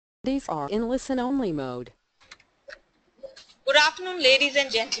These are in listen-only mode. Good afternoon, ladies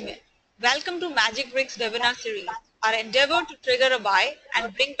and gentlemen. Welcome to Magicbricks webinar series, our endeavor to trigger a buy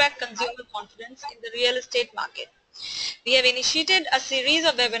and bring back consumer confidence in the real estate market. We have initiated a series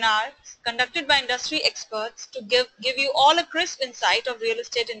of webinars conducted by industry experts to give you all a crisp insight of real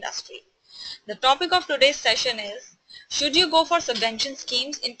estate industry. The topic of today's session is, should you go for subvention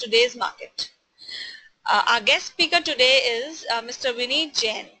schemes in today's market? Our guest speaker today is Mr. Vineet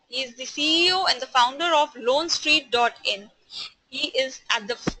Jain. He is the CEO and the founder of LoanStreet.in. He is at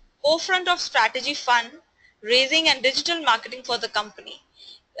the forefront of strategy fund raising and digital marketing for the company.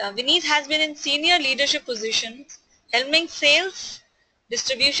 Vineet has been in senior leadership positions, helming sales,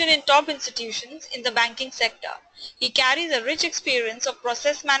 distribution in top institutions in the banking sector. He carries a rich experience of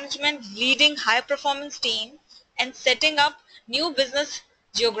process management, leading high performance teams, and setting up new business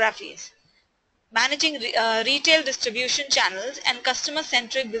geographies. Managing retail distribution channels and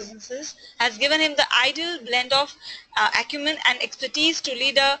customer-centric businesses has given him the ideal blend of acumen and expertise to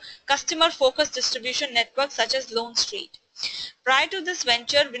lead a customer-focused distribution network such as Loan Street. Prior to this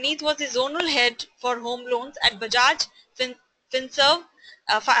venture, Vineet was the zonal head for home loans at Bajaj Finserv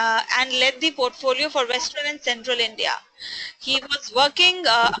and led the portfolio for Western and Central India. He was working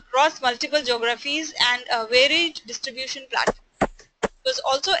across multiple geographies and varied distribution platforms. Was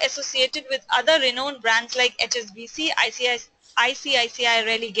also associated with other renowned brands like HSBC, ICICI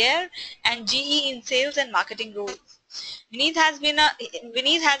Religare, and GE in sales and marketing roles. Vineet has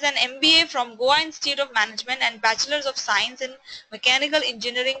an MBA from Goa Institute of Management and Bachelor's of Science in Mechanical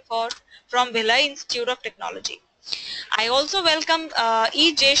Engineering from Bhilai Institute of Technology. I also welcome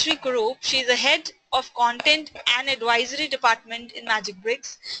E. Jayashree Kurup. She is the head of content and advisory department in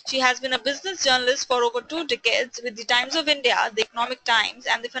Magicbricks. She has been a business journalist for over 2 decades with the Times of India, the Economic Times,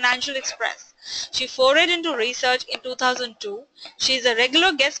 and the Financial Express. She forayed into research in 2002. She is a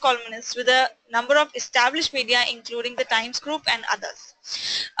regular guest columnist with a number of established media, including the Times Group and others.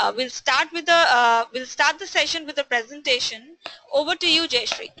 We'll start the session with a presentation. Over to you,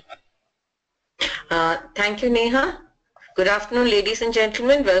 Jayashree. Thank you, Neha. Good afternoon, ladies and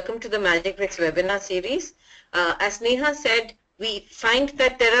gentlemen. Welcome to the Magicbricks webinar series. As Neha said, we find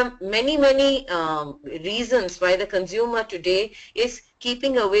that there are many reasons why the consumer today is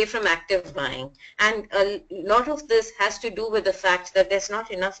keeping away from active buying. And a lot of this has to do with the fact that there's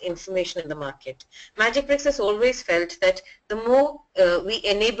not enough information in the market. Magicbricks has always felt that the more we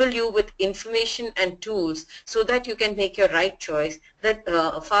enable you with information and tools so that you can make your right choice, that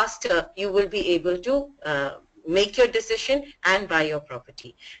faster you will be able to make your decision and buy your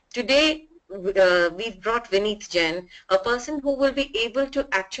property. Today, we've brought Vineet Jain, a person who will be able to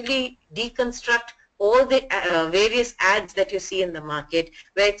actually deconstruct all the various ads that you see in the market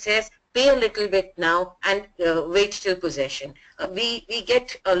where it says pay a little bit now and wait till possession. We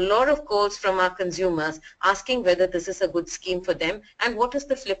get a lot of calls from our consumers asking whether this is a good scheme for them and what is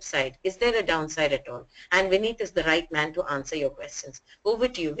the flip side. Is there a downside at all? And Vineet is the right man to answer your questions. Over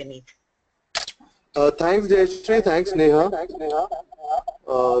to you, Vineet. Thanks, Jayashree. Thanks, Neha.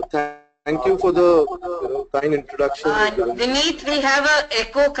 Thank you for the kind introduction. Vineet, we have an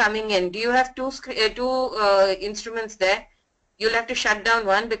echo coming in. Do you have two instruments there? You'll have to shut down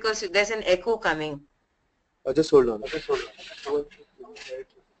one because there's an echo coming. Just hold on.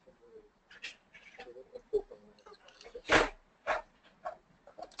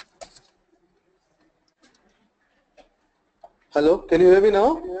 Hello, can you hear me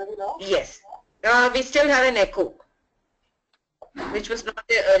now? Yes. We still have an echo, which was not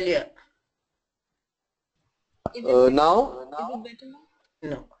there earlier. Now? Is it better now?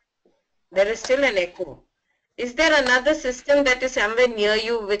 No. There is still an echo. Is there another system that is somewhere near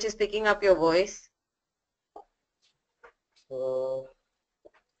you which is picking up your voice?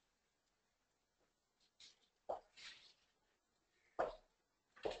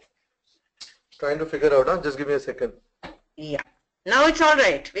 Trying to figure out, huh? Just give me a second. Yeah. Now it's all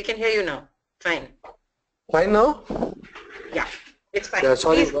right. We can hear you now. Fine. Fine now? Yeah, it's fine. Yeah,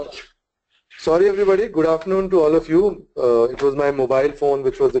 sorry. Sorry everybody. Good afternoon to all of you. It was my mobile phone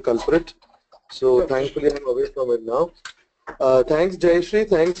which was the culprit. So thankfully I'm away from it now. Thanks Jayashree.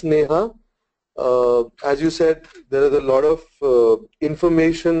 Thanks Neha. As you said, there is a lot of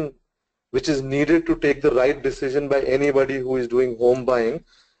information which is needed to take the right decision by anybody who is doing home buying.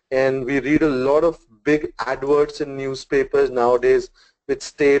 And we read a lot of big adverts in newspapers nowadays which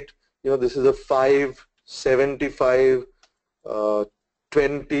state, this is a 5, 75,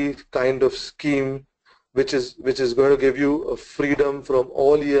 20 kind of scheme which is going to give you a freedom from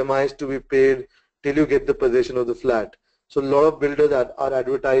all EMIs to be paid till you get the possession of the flat. So a lot of builders are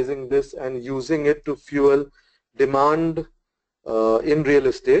advertising this and using it to fuel demand in real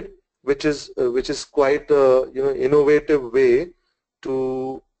estate, which is quite a innovative way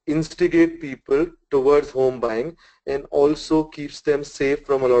to instigate people towards home buying and also keeps them safe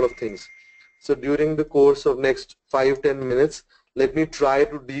from a lot of things. So during the course of next 5-10 minutes, let me try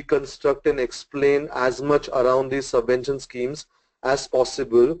to deconstruct and explain as much around these subvention schemes as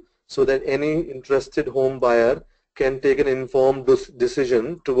possible so that any interested home buyer can take an informed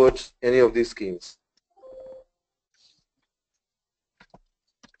decision towards any of these schemes.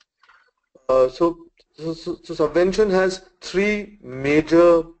 So subvention has three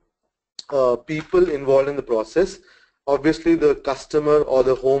major people involved in the process. Obviously the customer or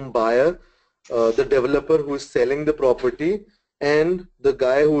the home buyer, the developer who is selling the property, and the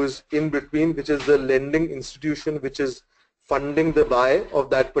guy who is in between, which is the lending institution which is funding the buy of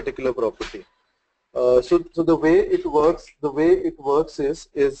that particular property. So the way it works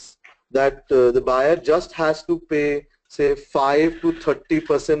is that the buyer just has to pay say 5 to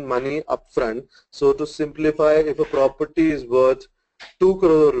 30% money upfront. So to simplify, if a property is worth 2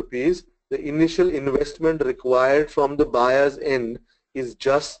 crore rupees, the initial investment required from the buyer's end is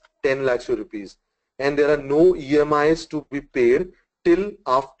just 10 lakhs rupees, and there are no EMIs to be paid till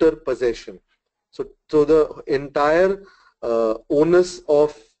after possession. So the entire onus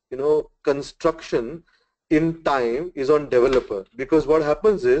of construction in time is on developer, because what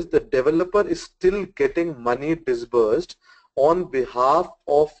happens is the developer is still getting money disbursed on behalf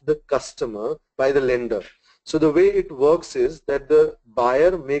of the customer by the lender. So the way it works is that the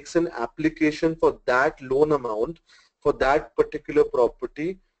buyer makes an application for that loan amount for that particular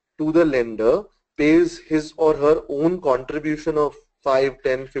property to the lender, pays his or her own contribution of 5,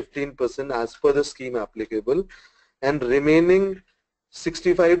 10, 15% as per the scheme applicable, and remaining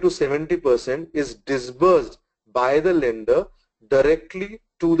 65 to 70% is disbursed by the lender directly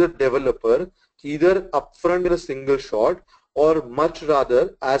to the developer, either upfront in a single shot or much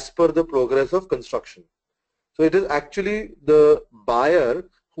rather as per the progress of construction. So it is actually the buyer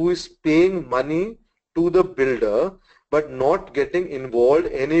who is paying money to the builder but not getting involved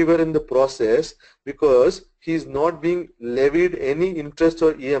anywhere in the process, because he is not being levied any interest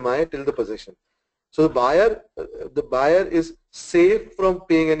or EMI till the possession. So the buyer is safe from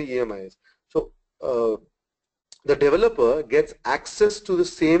paying any EMIs. So the developer gets access to the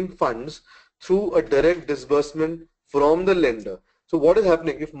same funds through a direct disbursement from the lender. So what is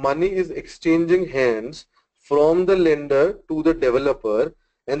happening if money is exchanging hands from the lender to the developer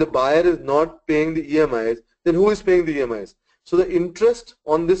and the buyer is not paying the EMIs, then who is paying the EMIs? So the interest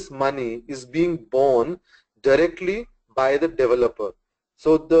on this money is being borne directly by the developer.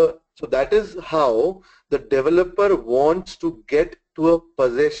 So that is how the developer wants to get to a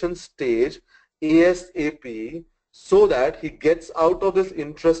possession stage ASAP, so that he gets out of this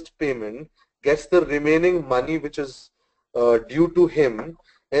interest payment, gets the remaining money which is due to him,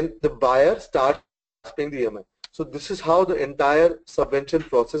 and the buyer starts paying the EMI. So this is how the entire subvention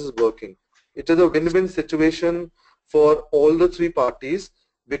process is working. It is a win-win situation for all the three parties,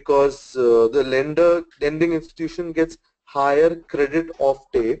 because the lending institution gets higher credit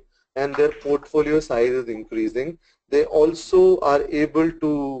offtake and their portfolio size is increasing. They also are able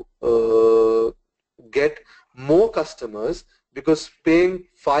to get more customers, because paying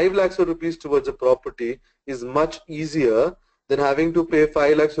 5 lakhs of rupees towards a property is much easier than having to pay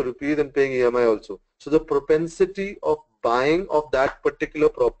 5 lakhs of rupees and paying EMI also. So the propensity of buying of that particular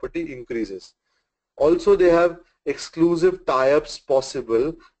property increases. Also they have exclusive tie-ups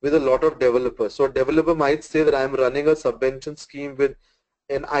possible with a lot of developers. So a developer might say that I am running a subvention scheme with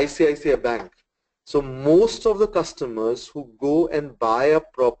an ICICI bank. So most of the customers who go and buy a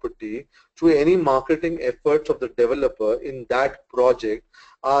property through any marketing efforts of the developer in that project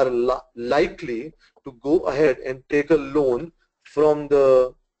are likely to go ahead and take a loan from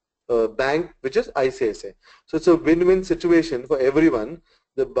the bank, which is ICICI. So it's a win-win situation for everyone,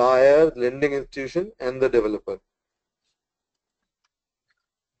 the buyer, lending institution, and the developer.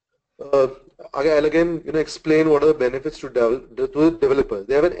 I'll again explain what are the benefits to the developers.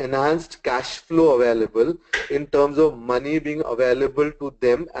 They have an enhanced cash flow available in terms of money being available to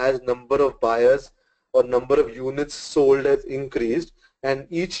them as number of buyers or number of units sold has increased, and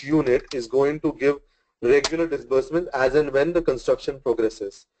each unit is going to give regular disbursement as and when the construction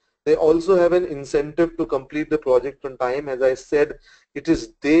progresses. They also have an incentive to complete the project on time. As I said, it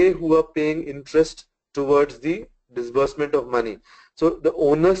is they who are paying interest towards the disbursement of money. So the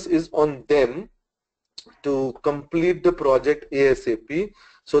onus is on them to complete the project ASAP,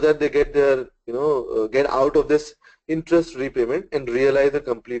 so that they get their get out of this interest repayment and realize the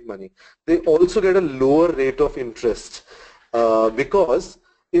complete money. They also get a lower rate of interest because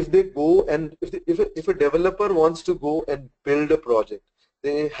if they go and if a developer wants to go and build a project,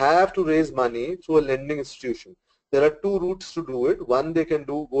 they have to raise money through a lending institution. There are two routes to do it. One, they can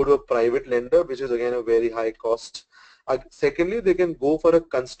go to a private lender, which is again a very high cost. Secondly, they can go for a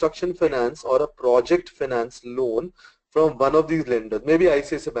construction finance or a project finance loan from one of these lenders, maybe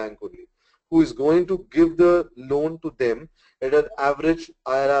ICICI Bank only, who is going to give the loan to them at an average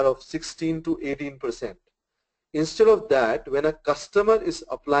IRR of 16 to 18%. Instead of that, when a customer is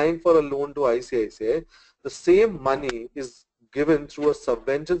applying for a loan to ICICI, the same money is given through a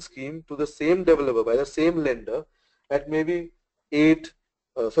subvention scheme to the same developer by the same lender at maybe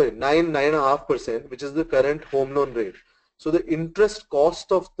 9.5%, which is the current home loan rate. So the interest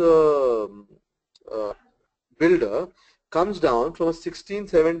cost of the builder comes down from a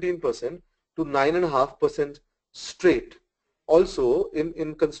 16-17% to 9.5% straight. Also,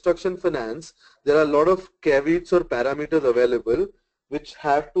 in construction finance, there are a lot of caveats or parameters available which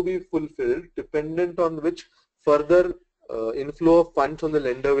have to be fulfilled, dependent on which further inflow of funds from the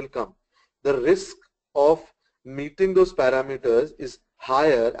lender will come. The risk of meeting those parameters is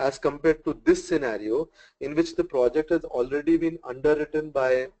higher as compared to this scenario, in which the project has already been underwritten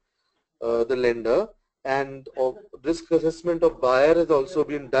by the lender, and risk assessment of buyer has also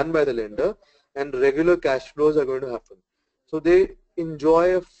been done by the lender, and regular cash flows are going to happen. So they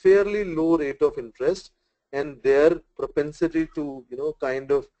enjoy a fairly low rate of interest, and their propensity to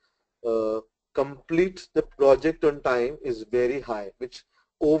kind of complete the project on time is very high, which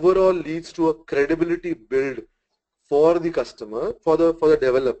overall leads to a credibility build for the customer, for the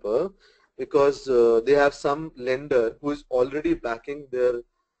developer, because they have some lender who is already backing their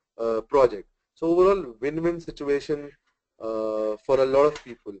project. So overall win-win situation for a lot of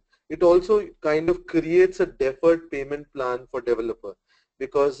people. It also kind of creates a deferred payment plan for developer,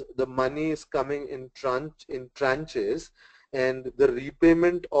 because the money is coming in tranches, and the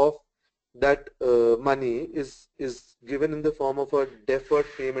repayment of that money is given in the form of a deferred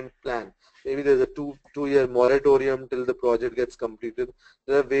payment plan. Maybe there's a two-year moratorium till the project gets completed.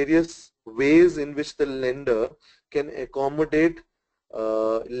 There are various ways in which the lender can accommodate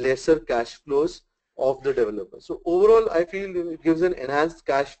lesser cash flows of the developer. So overall, I feel it gives an enhanced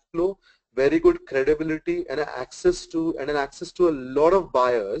cash flow, very good credibility, and an access to a lot of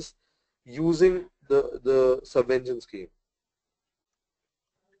buyers using the subvention scheme.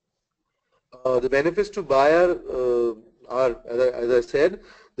 The benefits to buyer are, as I said,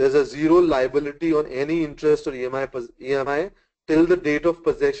 there's a zero liability on any interest or EMI till the date of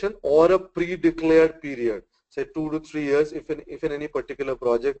possession or a pre-declared period, say 2 to 3 years if in any particular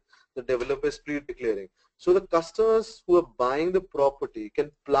project the developer is pre-declaring. So the customers who are buying the property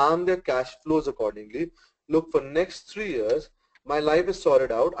can plan their cash flows accordingly. Look, for next 3 years, my life is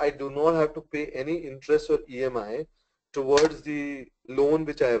sorted out. I do not have to pay any interest or EMI towards the loan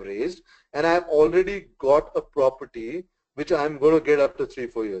which I have raised, and I have already got a property which I am going to get up to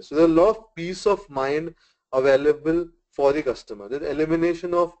 3-4 years. So there's a lot of peace of mind available for the customer. There's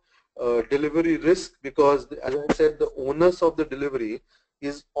elimination of delivery risk, because as I said, the onus of the delivery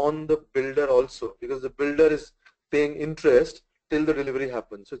is on the builder also, because the builder is paying interest till the delivery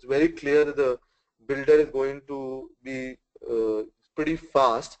happens. So it's very clear that the builder is going to be pretty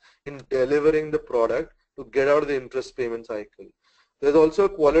fast in delivering the product to get out of the interest payment cycle. There's also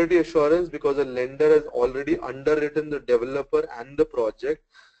quality assurance, because the lender has already underwritten the developer and the project,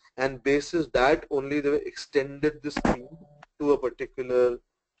 and basis that only they extended the scheme to a particular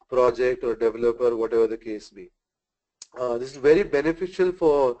project or developer, whatever the case be. This is very beneficial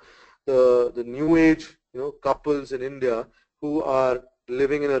for the new age couples in India who are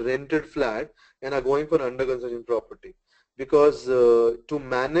living in a rented flat and are going for under construction property, because to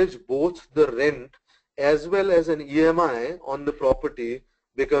manage both the rent as well as an EMI on the property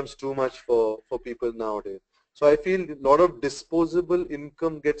becomes too much for people nowadays. So I feel a lot of disposable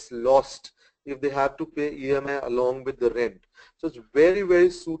income gets lost if they have to pay EMI along with the rent. So it's very, very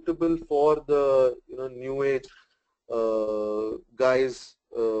suitable for the new age guys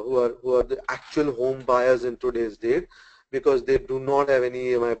who are the actual home buyers in today's date, because they do not have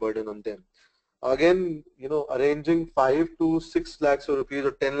any EMI burden on them. Again, arranging 5 to 6 lakhs of rupees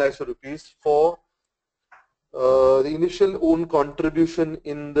or 10 lakhs of rupees for the initial own contribution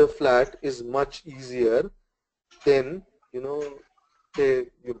in the flat is much easier than, say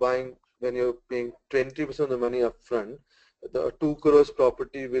you're buying, when you're paying 20% of the money up front. The 2 crores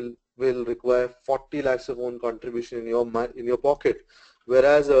property will require 40 lakhs of own contribution in your pocket,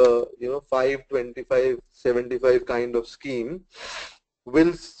 whereas a 5, 25, 75 kind of scheme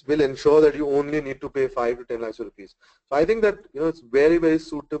will ensure that you only need to pay 5 to 10 lakhs of rupees. So I think that it's very, very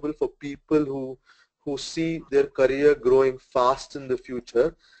suitable for people who who see their career growing fast in the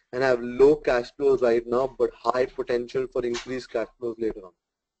future and have low cash flows right now but high potential for increased cash flows later on.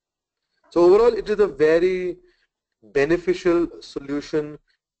 So overall, it is a very beneficial solution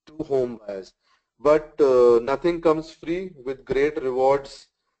to home buyers. But nothing comes free. With great rewards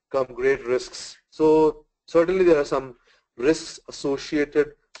come great risks. So certainly there are some risks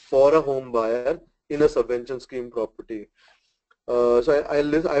associated for a home buyer in a subvention scheme property. So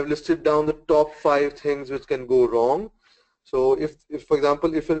I've listed down the top 5 things which can go wrong. So if for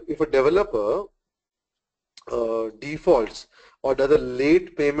example, if a developer defaults or does a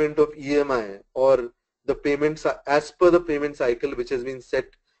late payment of EMI or the payments as per the payment cycle which has been set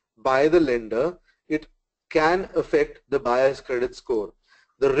by the lender, it can affect the buyer's credit score.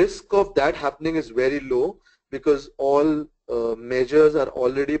 The risk of that happening is very low because all measures are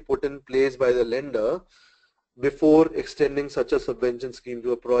already put in place by the lender before extending such a subvention scheme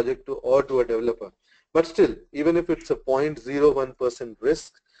to a project or to a developer. But still, even if it's a 0.01%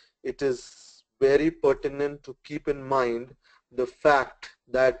 risk, it is very pertinent to keep in mind the fact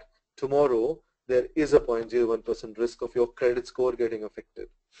that tomorrow there is a 0.01% risk of your credit score getting affected.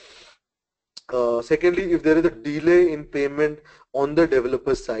 Secondly, if there is a delay in payment on the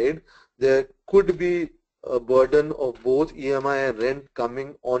developer side, there could be a burden of both EMI and rent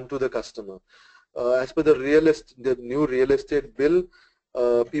coming onto the customer. As per the new real estate bill,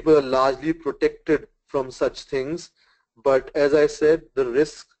 people are largely protected from such things. But as I said, the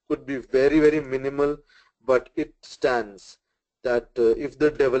risk could be very, very minimal, but it stands that if the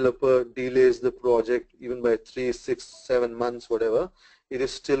developer delays the project even by 3, 6, 7 months, whatever, it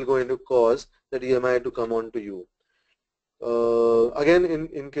is still going to cause that EMI to come on to you. Again,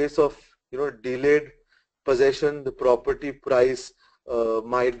 in case of delayed possession, the property price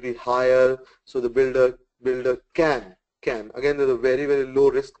might be higher, so the builder can again, there's a very, very low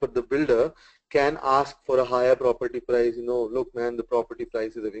risk, but the builder can ask for a higher property price. Look man, the property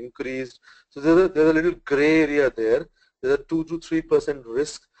prices have increased. So there's a little gray area there. There's a 2 to 3%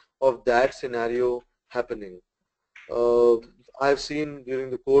 risk of that scenario happening. I've seen during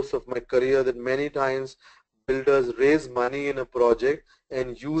the course of my career that many times builders raise money in a project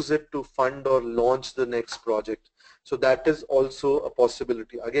and use it to fund or launch the next project. So that is also a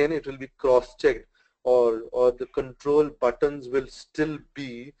possibility. Again, it will be cross-checked, or the control buttons will still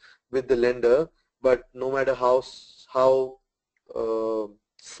be with the lender, but no matter how small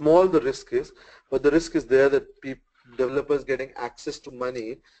the risk is, but the risk is there that developers getting access to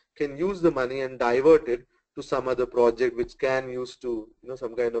money can use the money and divert it to some other project which can use to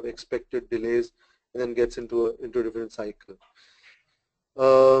some kind of expected delays and then gets into a different cycle.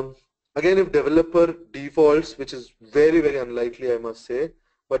 Again, if developer defaults, which is very, very unlikely, I must say,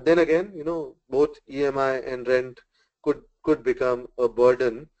 but then again, both EMI and rent could become a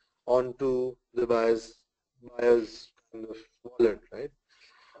burden onto the buyer's kind of wallet, right?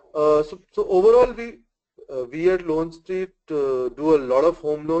 So overall, we at Loan Street do a lot of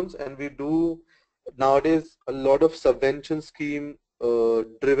home loans, and we do nowadays a lot of subvention scheme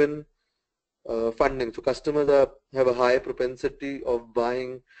driven funding. So customers have a high propensity of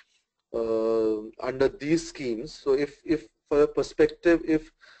buying under these schemes. So if for a perspective,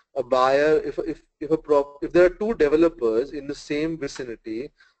 if a buyer, if there are 2 developers in the same vicinity,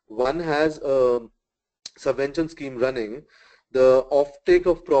 one has a subvention scheme running, the offtake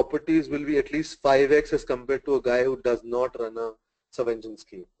of properties will be at least 5x as compared to a guy who does not run a subvention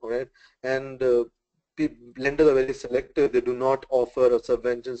scheme. All right, and lenders are very selective. They do not offer a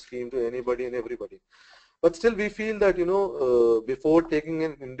subvention scheme to anybody and everybody. But still, we feel that before taking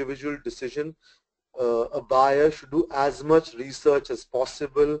an individual decision, a buyer should do as much research as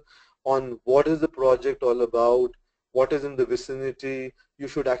possible on what is the project all about, what is in the vicinity. You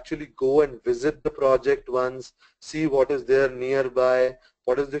should actually go and visit the project once, see what is there nearby,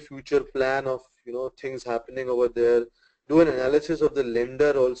 what is the future plan of things happening over there. Do an analysis of the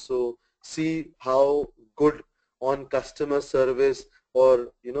lender also, see how good on customer service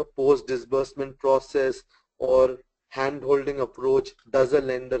or post disbursement process or hand-holding approach does a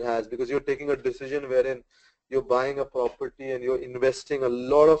lender has, because you're taking a decision wherein you're buying a property and you're investing a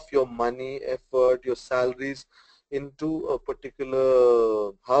lot of your money, effort, your salaries into a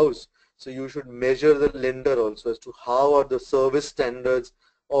particular house. So you should measure the lender also as to how are the service standards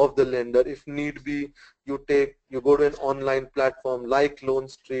of the lender. If need be, you go to an online platform like Loan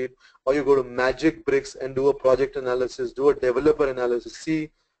Street, or you go to Magicbricks and do a project analysis, do a developer analysis, see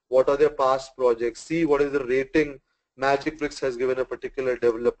what are their past projects, see what is the rating Magicbricks has given a particular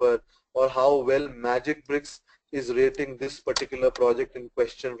developer, or how well Magicbricks is rating this particular project in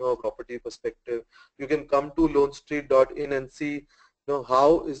question from a property perspective. You can come to loanstreet.in and see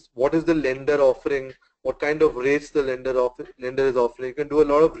what is the lender offering, what kind of rates the lender is offering. You can do a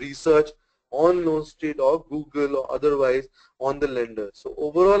lot of research on Loan Street or Google or otherwise on the lender. So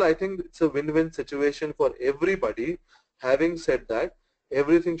overall, I think it's a win-win situation for everybody. Having said that,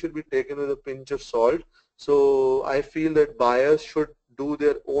 everything should be taken with a pinch of salt. So I feel that buyers should do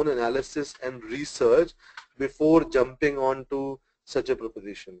their own analysis and research before jumping onto such a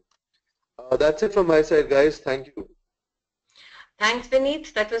proposition. That's it from my side, guys. Thank you. Thanks,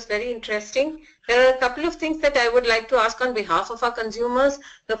 Vineet. That was very interesting. There are a couple of things that I would like to ask on behalf of our consumers.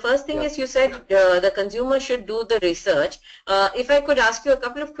 The first thing is, you said the consumer should do the research. If I could ask you a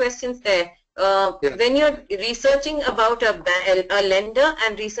couple of questions there. When you're researching about a lender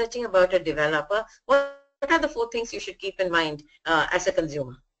and researching about a developer, what are the 4 things you should keep in mind as a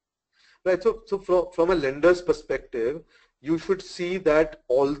consumer? Right. So from a lender's perspective, you should see that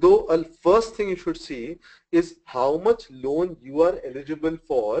although first thing you should see is how much loan you are eligible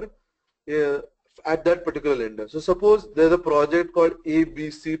for at that particular lender. So suppose there's a project called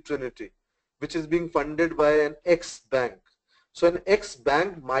ABC Trinity, which is being funded by an X bank. So an X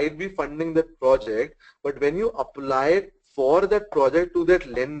bank might be funding that project, but when you apply for that project to that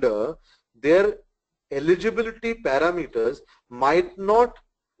lender, their eligibility parameters might not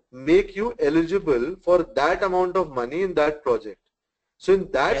make you eligible for that amount of money in that project. So in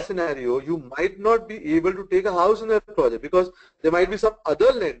that scenario, you might not be able to take a house in that project because there might be some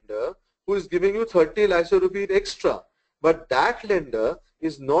other lender who is giving you 30 lakhs rupees extra, but that lender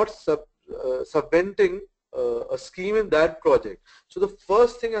is not subventing a scheme in that project. So the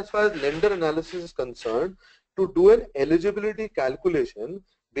first thing as far as lender analysis is concerned, to do an eligibility calculation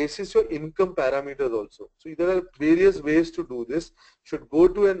basis your income parameters also. So there are various ways to do this. Should go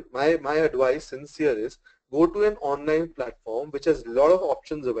to my advice sincere is go to an online platform which has a lot of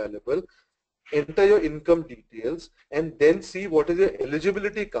options available, enter your income details and then see what is your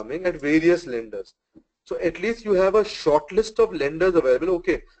eligibility coming at various lenders. So at least you have a short list of lenders available.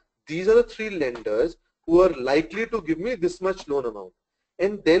 Okay, these are the 3 lenders who are likely to give me this much loan amount,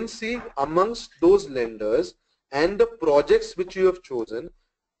 and then see amongst those lenders and the projects which you have chosen,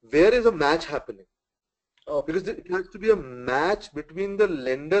 where is a match happening? Because it has to be a match between the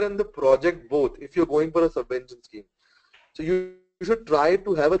lender and the project both if you're going for a subvention scheme. So you should try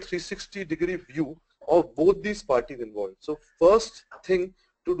to have a 360-degree view of both these parties involved. So first thing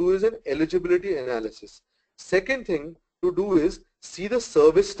to do is an eligibility analysis. Second thing to do is see the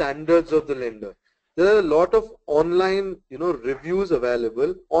service standards of the lender. There are a lot of online reviews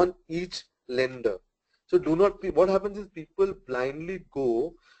available on each lender. So what happens is people blindly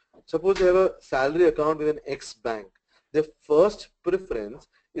go. Suppose they have a salary account with an X bank. Their first preference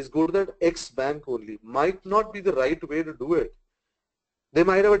is go to that X bank only. Might not be the right way to do it. They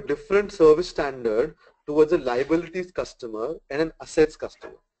might have a different service standard towards a liabilities customer and an assets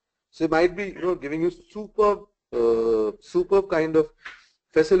customer. So they might be giving you superb kind of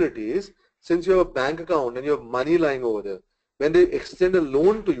facilities since you have a bank account and you have money lying over there. When they extend a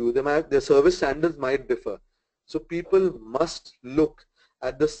loan to you, their service standards might differ. So people must look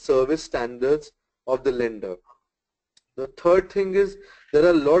at the service standards of the lender. The third thing is there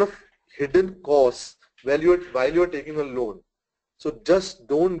are a lot of hidden costs while you are taking a loan. So just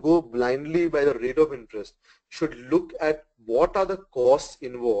don't go blindly by the rate of interest. Should look at what are the costs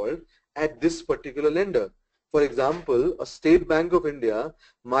involved at this particular lender. For example, a State Bank of India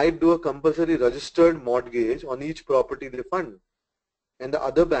might do a compulsory registered mortgage on each property they fund, and the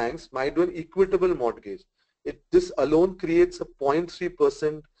other banks might do an equitable mortgage. This alone creates a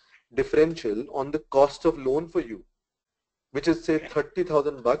 0.3% differential on the cost of loan for you, which is say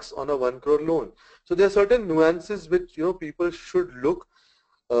 30,000 bucks on a 1 crore loan. So there are certain nuances which people should look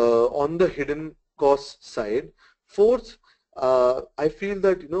on the hidden cost side. Fourth, I feel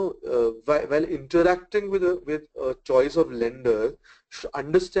that while interacting with a choice of lenders, should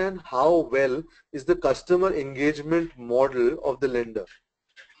understand how well is the customer engagement model of the lender,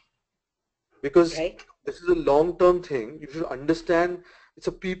 because this is a long-term thing. You should understand it's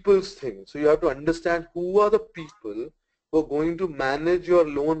a people's thing. So you have to understand who are the people who are going to manage your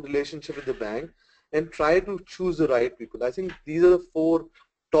loan relationship with the bank and try to choose the right people. I think these are the 4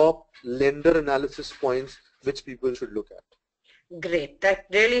 top lender analysis points which people should look at. Great. That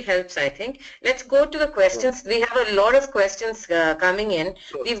really helps, I think. Let's go to the questions. We have a lot of questions coming in.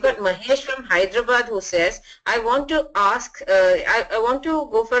 We've got Mahesh from Hyderabad who says, I want to ask, I want to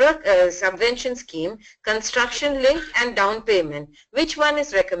go for a subvention scheme, construction link and down payment. Which one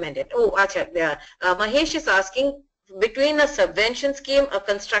is recommended? Oh, acha, Mahesh is asking, between a subvention scheme, a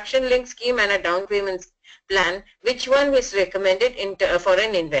construction link scheme and a down payment plan, which one is recommended for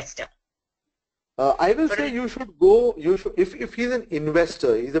an investor? I will say you should go, if he's an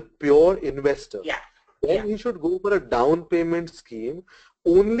investor, he's a pure investor, Yeah. then he should go for a down payment scheme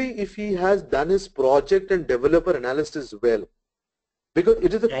only if he has done his project and developer analysis well. Because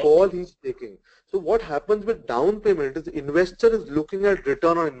it is a call he's taking. So what happens with down payment is the investor is looking at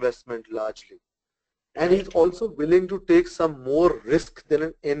return on investment largely. And he's also willing to take some more risk than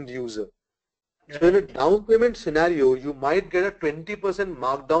an end user. So in a down payment scenario, you might get a 20%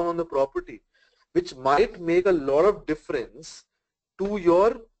 markdown on the property, which might make a lot of difference to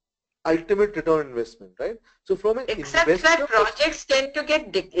your ultimate return on investment, right? So from an Except that projects tend to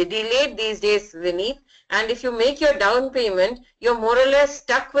get delayed these days, Vineet, and if you make your down payment, you're more or less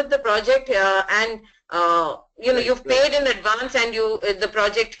stuck with the project, and you know, you've paid in advance and the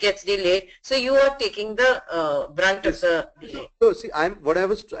project gets delayed, so you are taking the brunt of the delay. So see, what I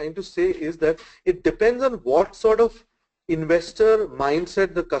was trying to say is that it depends on what sort of investor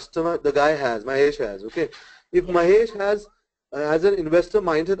mindset the guy has, Mahesh has, okay? If Mahesh has an investor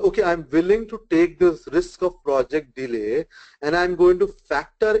mindset, okay, I'm willing to take this risk of project delay and I'm going to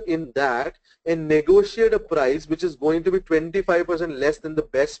factor in that and negotiate a price which is going to be 25% less than the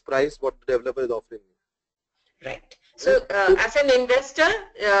best price what the developer is offering me. Right. So as an investor,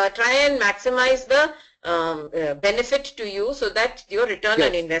 try and maximize the benefit to you so that your return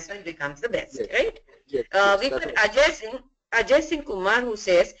on investment becomes the best, right? Yes, we got Ajay Singh Kumar who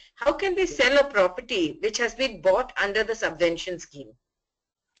says, how can we sell a property which has been bought under the subvention scheme?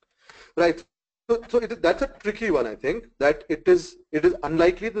 Right. So that's a tricky one, I think, that it is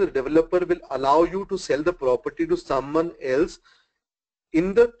unlikely that the developer will allow you to sell the property to someone else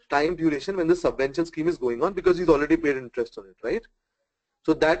in the time duration when the subvention scheme is going on, because he's already paid interest on it, right?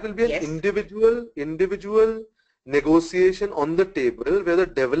 So that will be an individual negotiation on the table where the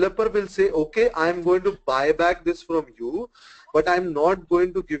developer will say, okay, I'm going to buy back this from you, but I'm not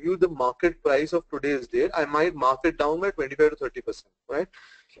going to give you the market price of today's date. I might mark it down by 25 to 30%, right?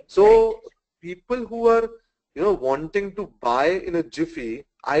 So people who are, you know, wanting to buy in a jiffy,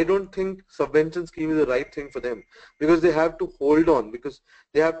 I don't think subvention scheme is the right thing for them, because they have to hold on,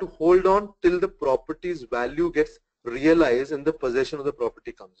 till the property's value gets realized and the possession of the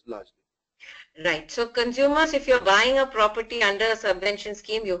property comes largely. Right. So consumers, if you're buying a property under a subvention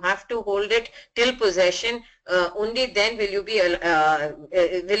scheme, you have to hold it till possession. Only then will you be will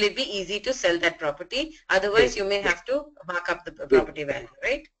it be easy to sell that property. Otherwise, you may have to mark up the property value,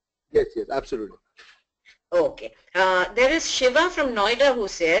 right? Yes, absolutely. Okay. There is Shiva from Noida who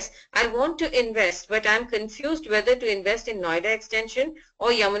says, I want to invest, but I'm confused whether to invest in Noida Extension or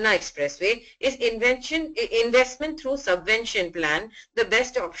Yamuna Expressway. Is investment through subvention plan the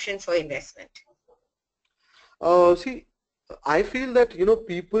best option for investment? See, I feel that, you know,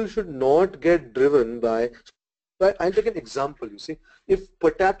 people should not get driven by, I'll take an example, you see. If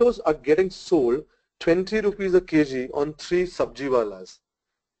potatoes are getting sold 20 rupees a kg on 3 sabjiwalas,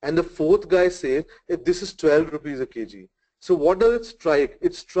 and the fourth guy says, hey, this is 12 rupees a kg. So what does it strike?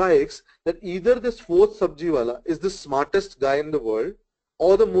 It strikes that either this fourth sabjiwala is the smartest guy in the world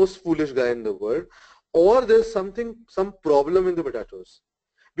or the most foolish guy in the world, or there's some problem in the potatoes.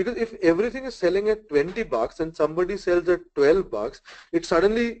 Because if everything is selling at 20 bucks and somebody sells at 12 bucks, it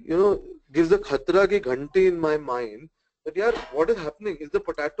suddenly, you know, gives the khatra ki ghanti in my mind that, yeah, what is happening? Is the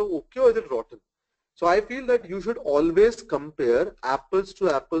potato okay or is it rotten? So I feel that you should always compare apples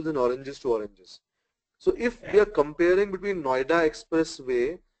to apples and oranges to oranges. So if we are comparing between Noida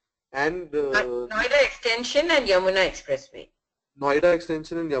Expressway and Noida Extension and Yamuna Expressway. Noida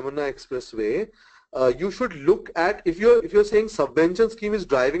Extension and Yamuna Expressway, you should look at, if you're saying subvention scheme is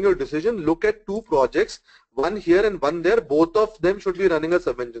driving your decision, look at 2 projects, one here and one there. Both of them should be running a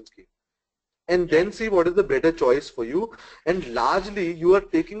subvention scheme. And then see what is the better choice for you. And largely, you are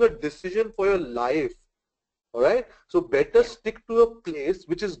taking a decision for your life. All right. So better stick to a place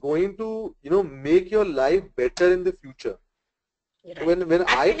which is going to, you know, make your life better in the future. Right. When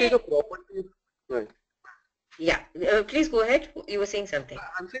I take a property, right. Yeah, please go ahead. You were saying something.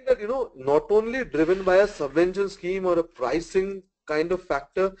 I'm saying that, you know, not only driven by a subvention scheme or a pricing kind of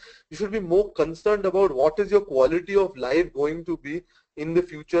factor, you should be more concerned about what is your quality of life going to be in the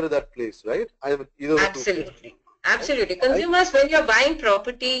future of that place, right? Absolutely. Absolutely. Consumers, when you're buying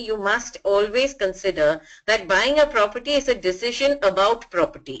property, you must always consider that buying a property is a decision about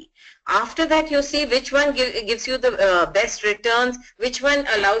property. After that, you see which one gives you the best returns, which one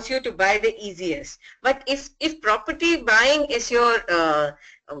allows you to buy the easiest. But if property buying is your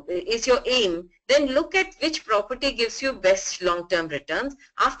aim, then look at which property gives you best long-term returns.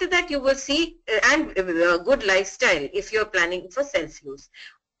 After that, you will see and good lifestyle if you're planning for self-use.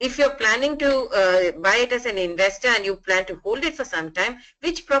 if you're planning to buy it as an investor and you plan to hold it for some time,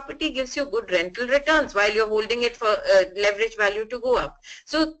 which property gives you good rental returns while you're holding it for leverage value to go up.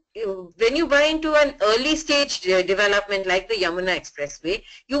 So when you buy into an early stage development like the Yamuna Expressway,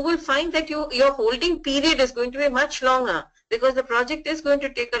 you will find that your holding period is going to be much longer, because the project is going to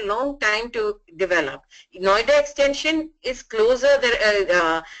take a long time to develop. Noida extension is closer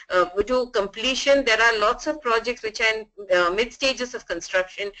to completion. There are lots of projects which are in mid stages of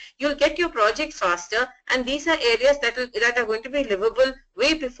construction. You'll get your project faster, and these are areas that are going to be livable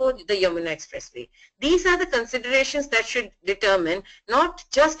way before the Yamuna Expressway. These are the considerations that should determine not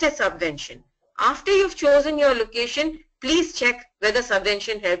just a subvention. After you've chosen your location, please check whether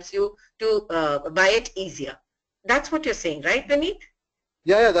subvention helps you to buy it easier. That's what you're saying, right, Vineet?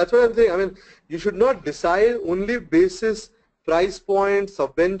 Yeah, that's what I'm saying. I mean, you should not decide only basis price point,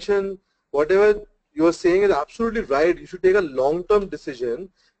 subvention, whatever you're saying is absolutely right. You should take a long-term decision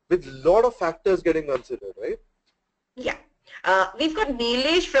with a lot of factors getting considered, right? Yeah. We've got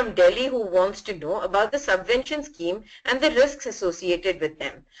Nilesh from Delhi who wants to know about the subvention scheme and the risks associated with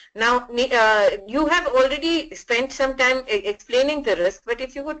them. Now, you have already spent some time explaining the risk, but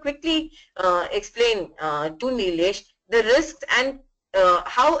if you would quickly explain to Nilesh the risks and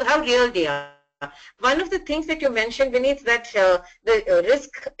how real they are. One of the things that you mentioned, Vineet, that the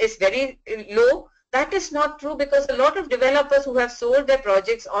risk is very low. That is not true, because a lot of developers who have sold their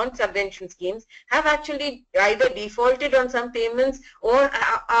projects on subvention schemes have actually either defaulted on some payments or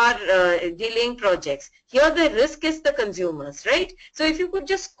are delaying projects. Here the risk is the consumers, right? So if you could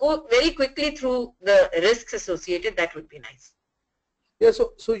just go very quickly through the risks associated, that would be nice. Yeah,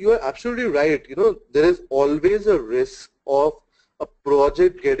 so you are absolutely right. You know, there is always a risk of a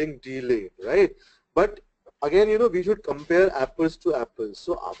project getting delayed, right? But again, you know, we should compare apples to apples.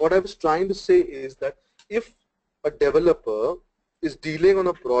 So what I was trying to say is that if a developer is dealing on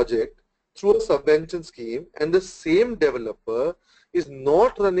a project through a subvention scheme, and the same developer is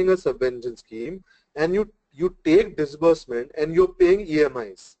not running a subvention scheme, and you take disbursement and you're paying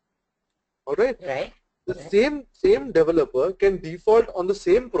EMIs, all right? Right. The same developer can default on the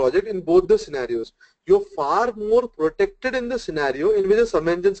same project in both the scenarios. You're far more protected in the scenario in which a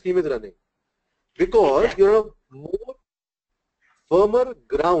subvention scheme is running, because Exactly. you're on a more firmer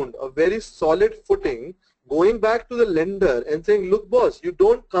ground, a very solid footing, going back to the lender and saying, look boss, you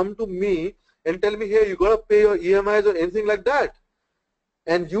don't come to me and tell me, hey, you got to pay your EMIs or anything like that.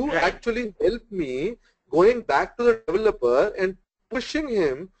 And you actually help me going back to the developer and pushing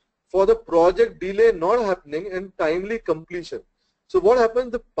him for the project delay not happening and timely completion. So what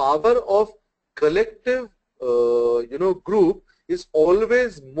happens, the power of collective group is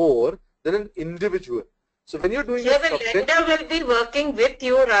always more than an individual. So when you're doing Here the lender will be working with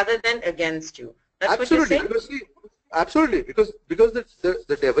you rather than against you. That's absolutely, what you're saying? because see, absolutely, because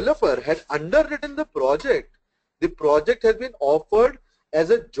the developer had underwritten the project. The project has been offered as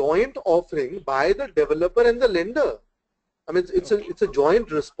a joint offering by the developer and the lender. I mean, it's a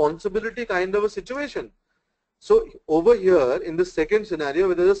joint responsibility kind of a situation. So over here in the second scenario,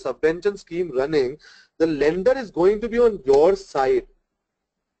 where there's a subvention scheme running, the lender is going to be on your side.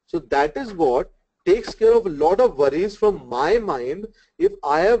 So that is what takes care of a lot of worries from my mind if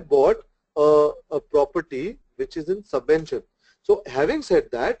I have bought a property which is in subvention. So having said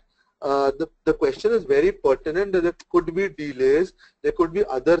that, the question is very pertinent, that there could be delays, there could be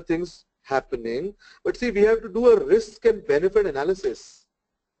other things happening, but see, we have to do a risk and benefit analysis.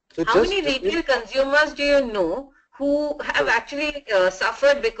 So how many retail consumers do you know who have actually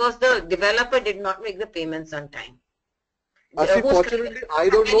suffered because the developer did not make the payments on time? Fortunately, I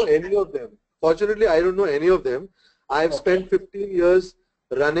don't know any of them. Fortunately, I don't know any of them. I've spent 15 years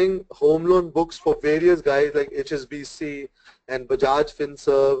running home loan books for various guys like HSBC and Bajaj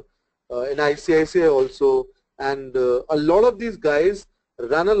Finserv, and ICICI also, and a lot of these guys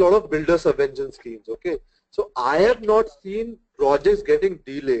run a lot of builder subvention schemes, okay? So I have not seen projects getting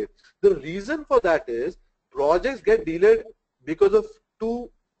delayed. The reason for that is projects get delayed because of two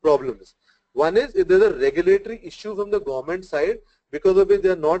problems. One is if there's a regulatory issue from the government side, because of it they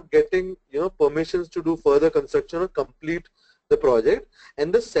are not getting permissions to do further construction or complete the project.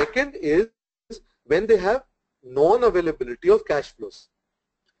 And the second is when they have non-availability of cash flows.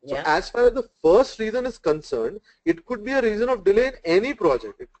 So as far as the first reason is concerned, it could be a reason of delay in any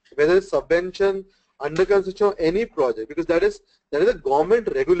project, whether it's subvention, under construction, or any project, because that is a government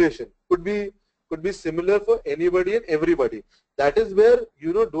regulation. Could be similar for anybody and everybody. That is where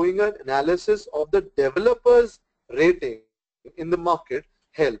doing an analysis of the developer's rating in the market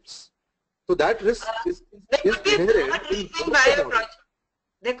helps. So that risk is inherent in both the models.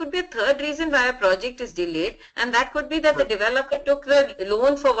 there could be a third reason why a project is delayed, and that could be that the developer took the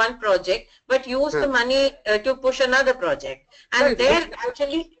loan for one project but used the money to push another project. And Right, there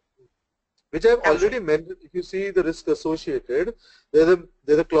actually, which I've already mentioned. If you see the risk associated,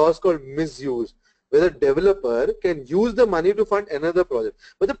 there's a clause called misuse, where the developer can use the money to fund another project.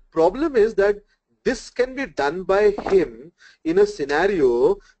 But the problem is that this can be done by him in a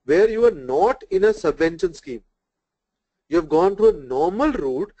scenario where you are not in a subvention scheme. You have gone through a normal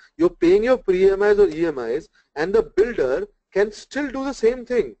route, you're paying your pre-EMIs or EMIs, and the builder can still do the same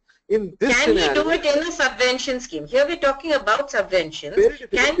thing. In this scenario, can he do it in a subvention scheme? Here we're talking about subventions.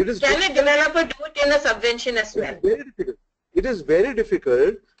 Can a developer do it in a subvention as well? Very difficult. It is very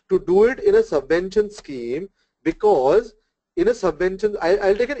difficult to do it in a subvention scheme, because in a subvention,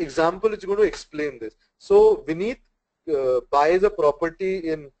 I'll take an example which is going to explain this. So Vineet buys a property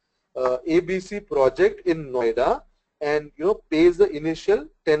in ABC project in Noida, and pays the initial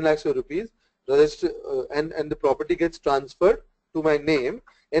 10 lakhs of rupees, and the property gets transferred to my name,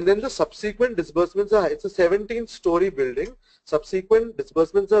 and then the subsequent disbursements are, it's a 17-story building, subsequent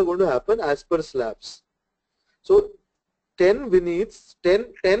disbursements are going to happen as per slabs. So 10 Vineets,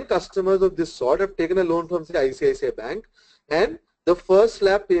 10 customers of this sort have taken a loan from, say, ICICI Bank, and the first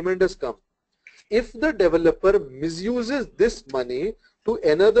slab payment has come. If the developer misuses this money to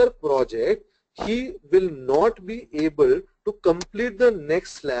another project, he will not be able to complete the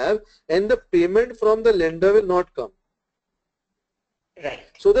next slab, and the payment from the lender will not come. Right.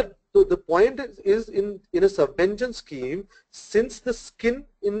 So the point is in a subvention scheme, since the skin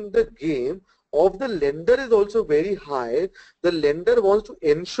in the game of the lender is also very high, the lender wants to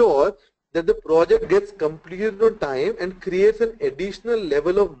ensure that the project gets completed on time and creates an additional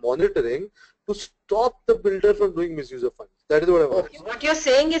level of monitoring to stop the builder from doing misuse of funds. That is what I want. Okay. What you're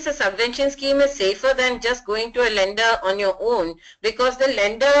saying is a subvention scheme is safer than just going to a lender on your own, because the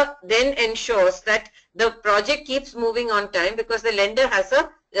lender then ensures that the project keeps moving on time, because the lender has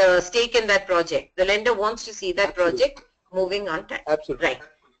a stake in that project. The lender wants to see that project moving on time. Absolutely. Right.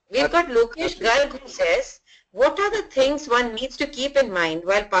 We've got Lokesh Garg who says, what are the things one needs to keep in mind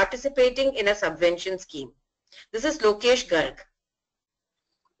while participating in a subvention scheme? This is Lokesh Garg.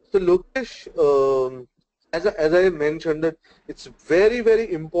 So Lokesh, as I mentioned, that it's very,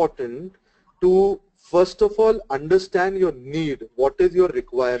 very important to first of all understand your need. What is your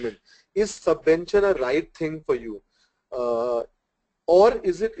requirement? Is subvention a right thing for you? Or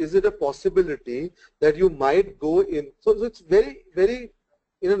is it a possibility that you might go in? So it's very, very,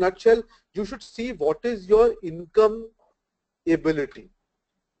 in a nutshell, you should see what is your income ability.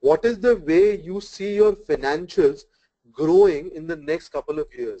 What is the way you see your financials growing in the next couple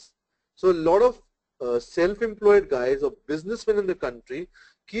of years? So a lot of self-employed guys or businessmen in the country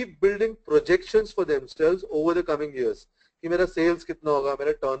keep building projections for themselves over the coming years. कि मेरा sales कितना होगा,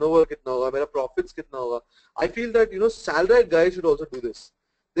 मेरा turnover कितना होगा, मेरा profits कितना होगा. I feel that salaried guys should also do this.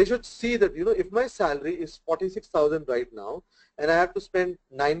 They should see that if my salary is 46,000 right now, and I have to spend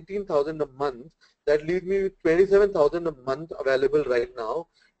 19,000 a month, that leaves me with 27,000 a month available right now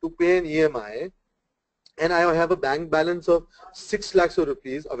to pay an EMI, and I have a bank balance of 6 lakhs of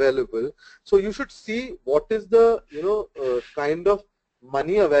rupees available. So you should see what is the kind of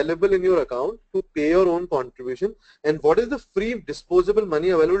money available in your account to pay your own contribution, and what is the free disposable money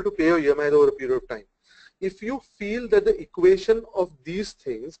available to pay your EMIs over a period of time. If you feel that the equation of these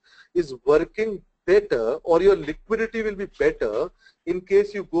things is working better, or your liquidity will be better in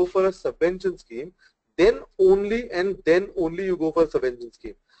case you go for a subvention scheme, then only you go for a subvention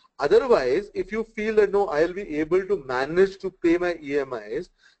scheme. Otherwise, if you feel that no, I will be able to manage to pay my EMIs,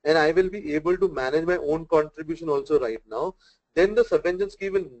 and I will be able to manage my own contribution also right now, then the subvention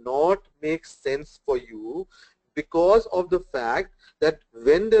scheme will not make sense for you, because of the fact that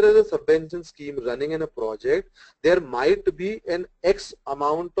when there is a subvention scheme running in a project, there might be an X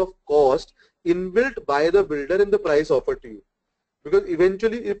amount of cost inbuilt by the builder in the price offered to you. Because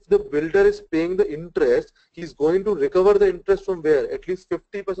eventually, if the builder is paying the interest, he's going to recover the interest from where? At least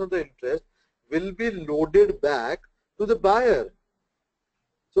 50% of the interest will be loaded back to the buyer.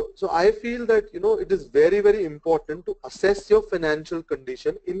 So I feel that it is very, very important to assess your financial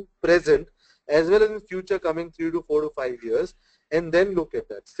condition in present as well as in future coming 3 to 4 to 5 years, and then look at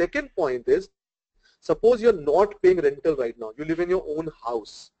that. Second point is, suppose you're not paying rental right now, you live in your own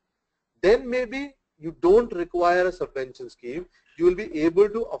house, then maybe you don't require a subvention scheme. You will be able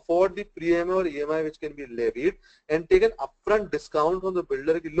to afford the pre-EMI or EMI which can be levied, and take an upfront discount from the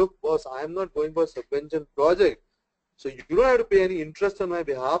builder. Look boss, I am not going for a subvention project, so you don't have to pay any interest on my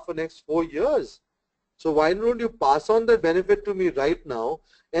behalf for next 4 years. So why don't you pass on that benefit to me right now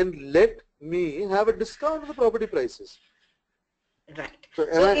and let me have a discount on the property prices? Right. So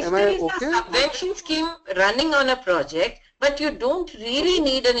So if am there I is a okay? subvention scheme running on a project, but you don't really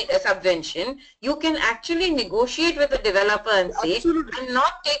need a subvention, you can actually negotiate with the developer and say, Absolutely. I'm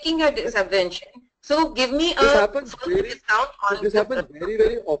not taking a subvention, so give me This a happens further discount on this the happens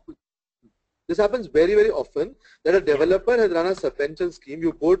very often. This happens very often that a developer has run a subvention scheme.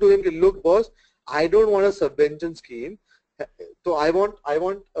 You go to him, look, boss, I don't want a subvention scheme. So I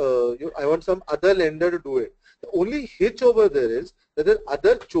want some other lender to do it. The only hitch over there is that the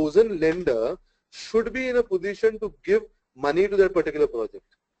other chosen lender should be in a position to give money to that particular project.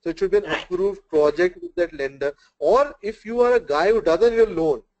 So it should be an Right. approved project with that lender. Or if you are a guy who doesn't give a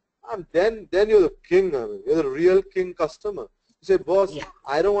loan, then you're the king. I mean, you're the real king customer. You say, boss, Yeah.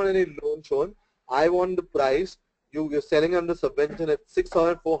 I don't want any loan shown. I want the price. You're selling under subvention at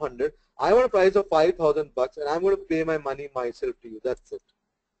 6,400. I want a price of 5,000 bucks, and I'm going to pay my money myself to you. That's it.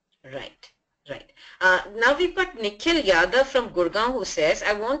 Right, right. Now we've got Nikhil Yadav from Gurgaon who says,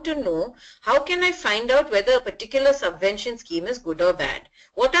 I want to know how can I find out whether a particular subvention scheme is good or bad?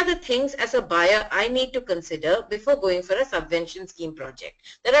 What are the things as a buyer I need to consider before going for a subvention scheme project?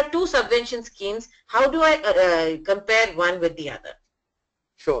 There are two subvention schemes. How do I compare one with the other?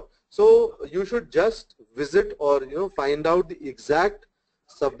 Sure. So you should just visit or find out the exact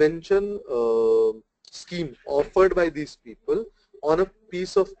subvention scheme offered by these people on a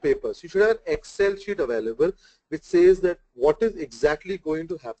piece of paper. So you should have an Excel sheet available which says that what is exactly going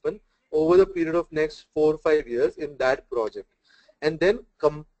to happen over the period of next 4 or 5 years in that project, and then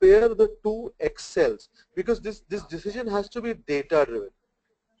compare the two Excels, because this decision has to be data driven,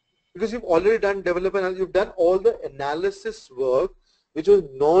 because you've already done development, you've done all the analysis work which was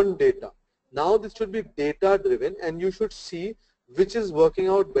non-data. Now this should be data driven, and you should see which is working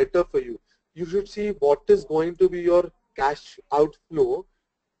out better for you. You should see what is going to be your cash outflow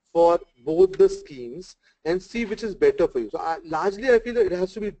for both the schemes and see which is better for you. So largely I feel that it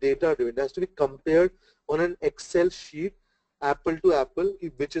has to be data driven. It has to be compared on an Excel sheet, apple to apple,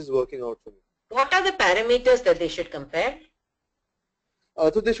 which is working out for me. What are the parameters that they should compare?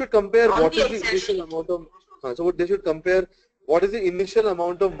 So they should compare On what the is the Excel initial sheet. amount of, so what they should compare what is the initial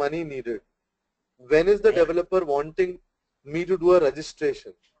amount of money needed. When is the Right. developer wanting me to do a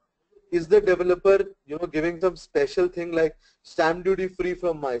registration? Is the developer, giving some special thing like stamp duty free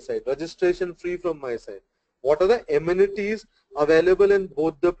from my side, registration free from my side? What are the amenities available in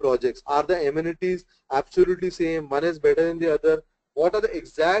both the projects? Are the amenities absolutely same? One is better than the other? What are the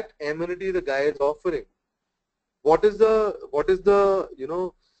exact amenities the guy is offering? What is the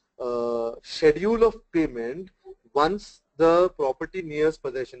schedule of payment once the property nears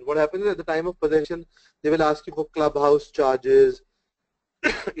possession? What happens is at the time of possession, they will ask you for clubhouse charges,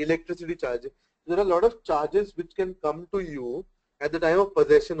 electricity charges. There are a lot of charges which can come to you at the time of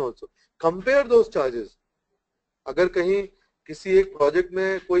possession also. Compare those charges. अगर कहीं किसी एक project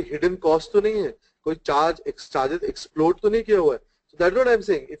में कोई hidden cost तो नहीं है, कोई चार्जेस एक्सप्लोड तो नहीं किया हुआ है. So that's what I'm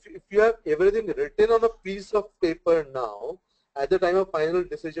saying. If you have everything written on a piece of paper now, at the time of final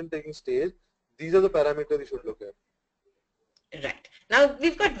decision taking stage, these are the parameters you should look at. Right. Now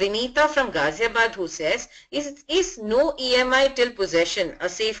we've got Vinita from Ghaziabad who says, is no EMI till possession a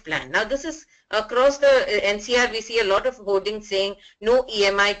safe plan? Now this is across the NCR, we see a lot of hoardings saying no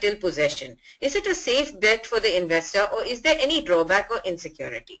EMI till possession. Is it a safe bet for the investor, or is there any drawback or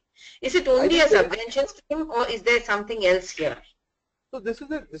insecurity? Is it only a subvention scheme, or is there something else here? So this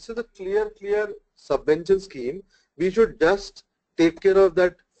is a clear subvention scheme. We should just take care of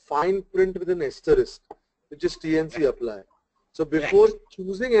that fine print with an asterisk, which is TNC apply. So before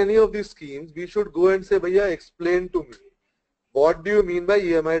choosing any of these schemes, we should go and say, Bhaiya, explain to me. What do you mean by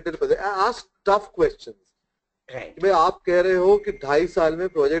EMI till possession? Ask tough questions. Right. भाई आप कह रहे हो कि 2.5 साल में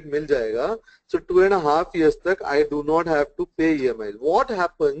project मिल जाएगा, so 2.5 years तक I do not have to pay EMIs. What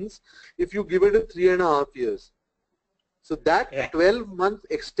happens if you give it in 3.5 years? So that 12-month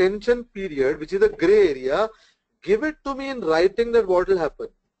extension period, which is a gray area, give it to me in writing that what will happen.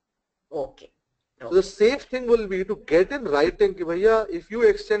 Okay. So the safe thing will be to get in writing, ki bhaiya, if you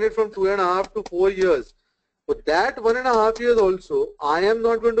extend it from 2.5 to 4 years, for that 1.5 years also, I am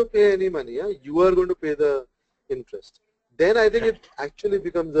not going to pay any money. Yeah? You are going to pay the interest. Then I think it actually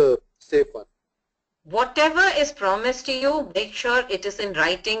becomes a safe one. Whatever is promised to you, make sure it is in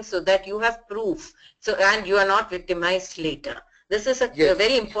writing so that you have proof. So, and you are not victimized later. This is a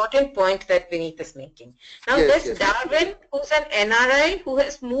very important point that Vineet is making. Now there's Darwin, who's an NRI who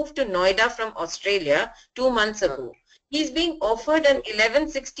has moved to Noida from Australia 2 months ago. He's being offered an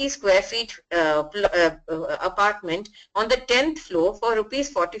 1160 square feet apartment on the 10th floor for rupees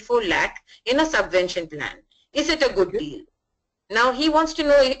 44 lakh in a subvention plan. Is it a good deal? Now he wants to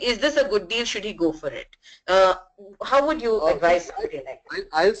know, is this a good deal? Should he go for it? How would you advise somebody like that?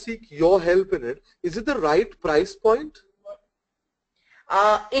 I'll seek your help in it. Is it the right price point?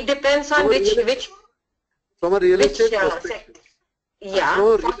 It depends on which from a real estate perspective. Yeah,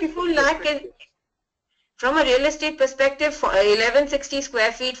 44 lakh is, from a real estate perspective, 1160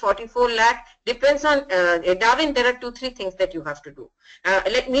 square feet, 44 lakh, depends on, Darwin, there are 2-3 things that you have to do.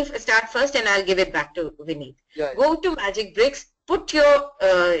 Let me start first and I'll give it back to Vineet. Yeah. Go to Magicbricks, put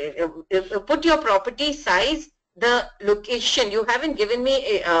your property size, the location. You haven't given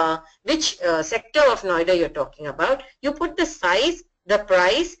me which sector of Noida you're talking about. You put the size, the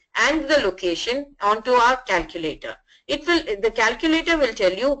price and the location onto our calculator. The calculator will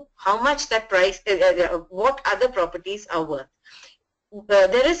tell you how much that price, what other properties are worth.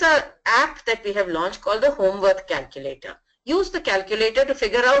 There is an app that we have launched called the Home Worth Calculator. Use the calculator to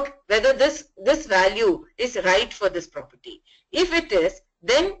figure out whether this value is right for this property. If it is,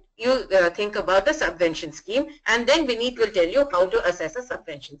 then you think about the subvention scheme, and then Vineet will tell you how to assess a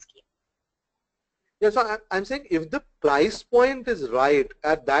subvention scheme. Yeah, so I'm saying if the price point is right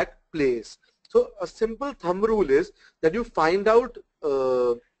at that place, so a simple thumb rule is that you find out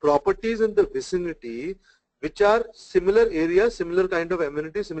properties in the vicinity which are similar area, similar kind of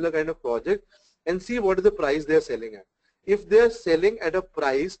amenity, similar kind of project, and see what is the price they are selling at. If they are selling at a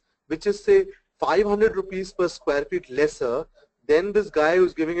price which is say 500 rupees per square feet lesser than this guy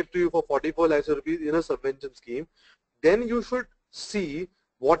who's giving it to you for 44 lakhs rupees in a subvention scheme, then you should see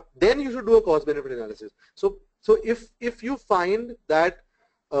then you should do a cost benefit analysis. So if you find that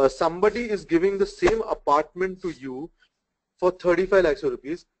somebody is giving the same apartment to you for 35 lakhs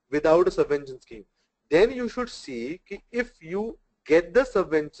rupees without a subvention scheme, then you should see if you get the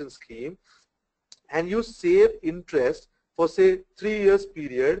subvention scheme and you save interest for say 3 years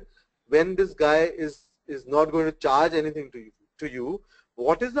period when this guy is not going to charge anything to you,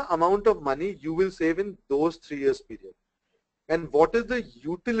 what is the amount of money you will save in those 3 years period, and what is the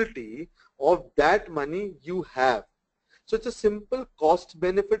utility of that money you have. So it's a simple cost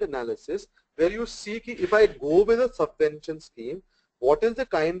benefit analysis where you see if I go with a subvention scheme, what is the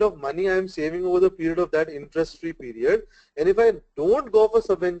kind of money I am saving over the period of that interest-free period, and if I don't go for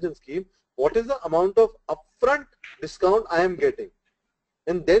subvention scheme, what is the amount of upfront discount I am getting,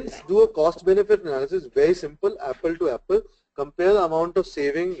 and then do a cost benefit analysis, very simple, apple to apple, compare the amount of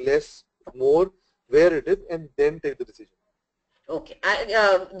saving, less, more, where it is, and then take the decision. Okay.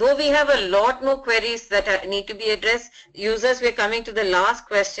 Though we have a lot more queries that need to be addressed, users, we're coming to the last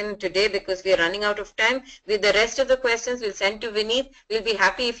question today because we are running out of time. With the rest of the questions, we'll send to Vineet. We'll be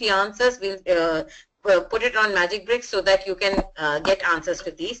happy if he answers. We'll put it on Magicbricks so that you can get answers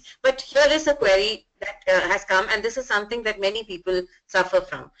to these. But here is a query that has come, and this is something that many people suffer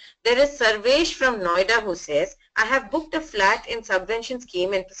from. There is Sarvesh from Noida who says, I have booked a flat in subvention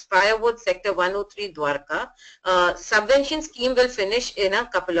scheme in Spirewood sector 103 Dwarka. Subvention scheme will finish in a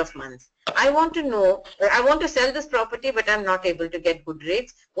couple of months. I want to know, I want to sell this property but I'm not able to get good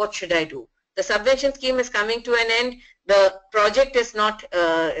rates. What should I do? The subvention scheme is coming to an end. The project is not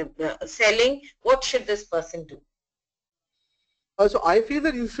selling. What should this person do? So I feel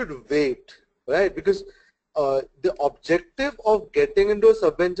that you should wait, right? Because the objective of getting into a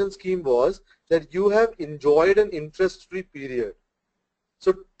subvention scheme was that you have enjoyed an interest-free period.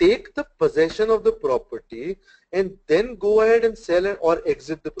 So take the possession of the property and then go ahead and sell it or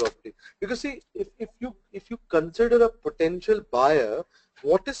exit the property. Because see, if you consider a potential buyer,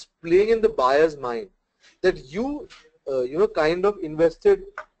 what is playing in the buyer's mind? That you kind of invested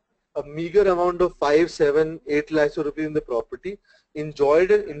a meager amount of 5, 7, 8 lakhs of rupees in the property,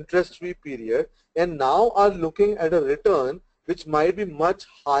 enjoyed an interest-free period, and now are looking at a return which might be much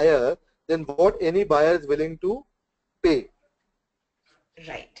higher than what any buyer is willing to pay.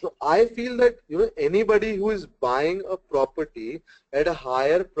 Right. So I feel that anybody who is buying a property at a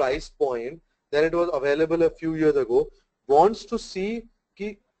higher price point than it was available a few years ago wants to see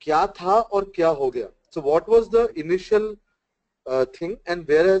कि क्या था और क्या हो गया. So what was the initial thing and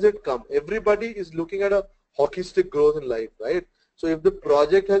where has it come? Everybody is looking at a hockey stick growth in life, right? So if the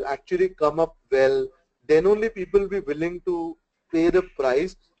project has actually come up well, then only people will be willing to pay the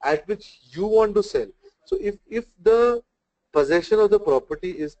price at which you want to sell. So if the possession of the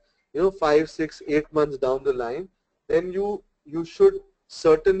property is 5, 6, 8 months down the line, then you should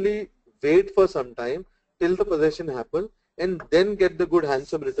certainly wait for some time till the possession happens and then get the good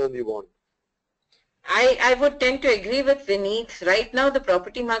handsome return you want. I would tend to agree with Vineet. Right now the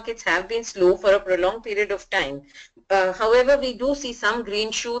property markets have been slow for a prolonged period of time. however, we do see some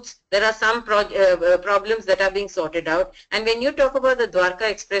green shoots. There are some problems that are being sorted out. And when you talk about the Dwarka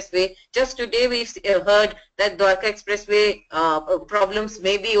Expressway, just today we've heard that Dwarka Expressway problems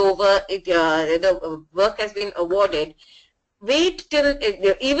may be over. The work has been awarded. Wait till,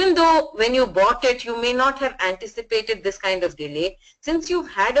 even though when you bought it, you may not have anticipated this kind of delay. Since you've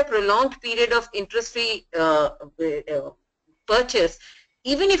had a prolonged period of interest-free purchase,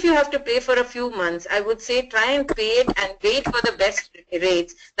 even if you have to pay for a few months, I would say try and pay it and wait for the best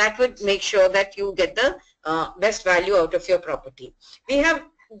rates. That would make sure that you get the best value out of your property. We have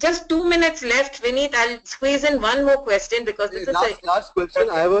just 2 minutes left. Vineet, I'll squeeze in one more question because this is last question.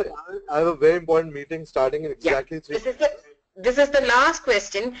 I have a very important meeting starting in exactly 3 minutes. This is the last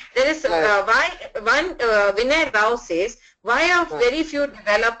question. There is Vinay Rao says, why are very few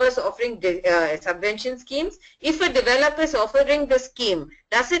developers offering subvention schemes? If a developer is offering the scheme,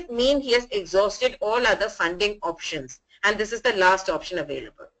 does it mean he has exhausted all other funding options? And this is the last option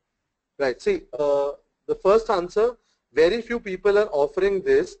available. Right. See, the first answer, very few people are offering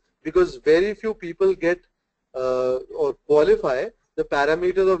this because very few people get or qualify the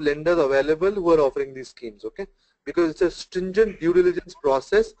parameters of lenders available who are offering these schemes. Okay. Because it's a stringent due diligence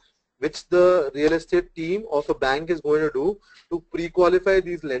process which the real estate team of a bank is going to do to pre-qualify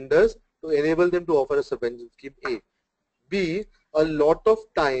these lenders to enable them to offer a subvention scheme A. B, a lot of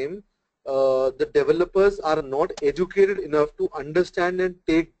time the developers are not educated enough to understand and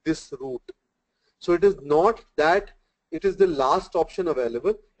take this route. So it is not that it is the last option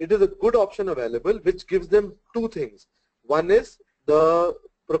available. It is a good option available which gives them two things. One is the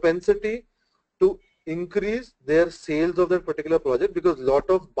propensity to increase their sales of that particular project because a lot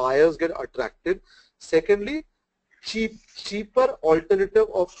of buyers get attracted. Secondly, cheaper alternative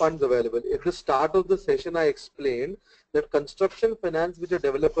of funds available. At the start of the session, I explained that construction finance which a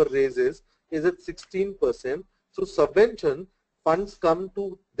developer raises is at 16%. So subvention funds come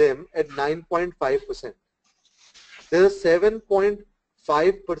to them at 9.5%. There is 7.5%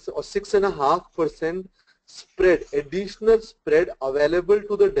 or 6.5% spread, additional spread available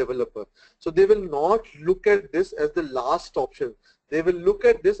to the developer. So they will not look at this as the last option. They will look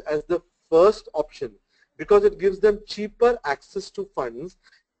at this as the first option because it gives them cheaper access to funds.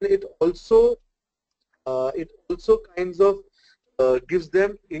 It also kinds of gives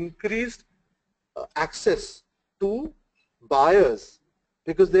them increased access to buyers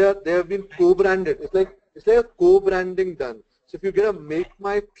because they have been co-branded. It's like a co-branding done. So if you get a Make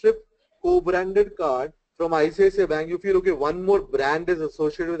My Trip co-branded card from ICICI Bank, you feel, okay, one more brand is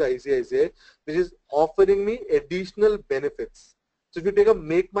associated with ICICI, which is offering me additional benefits. So if you take a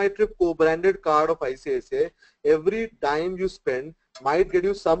Make My Trip co-branded card of ICICI, every dime you spend might get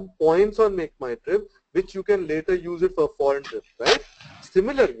you some points on Make My Trip, which you can later use it for foreign trips, right?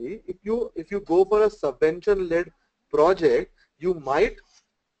 Similarly, if you go for a subvention-led project, you might,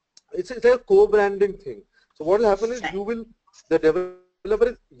 it's a co-branding thing. So what will happen is the developer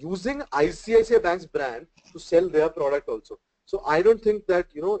is using ICICI Bank's brand to sell their product also. So I don't think that,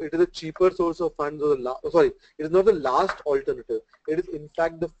 you know, it is a cheaper source of funds or it is not the last alternative. It is in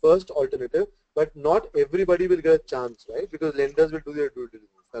fact the first alternative, but not everybody will get a chance, right? Because lenders will do their due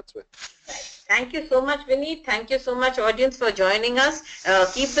diligence. That's why. Thank you so much, Vineet. Thank you so much, audience, for joining us.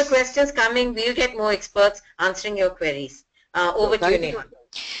 Keep the questions coming. We'll get more experts answering your queries. Over to you, Neha.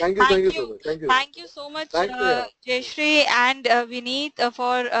 Thank you so much. Thank you so much, Jayashree and Vineet,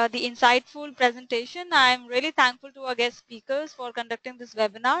 for the insightful presentation. I am really thankful to our guest speakers for conducting this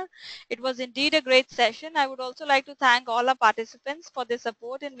webinar. It was indeed a great session. I would also like to thank all our participants for their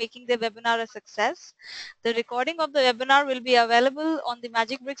support in making the webinar a success. The recording of the webinar will be available on the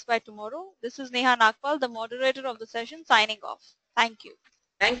Magicbricks by tomorrow. This is Neha Nagpal, the moderator of the session, signing off. Thank you.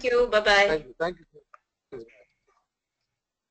 Thank you. Bye-bye. Thank you.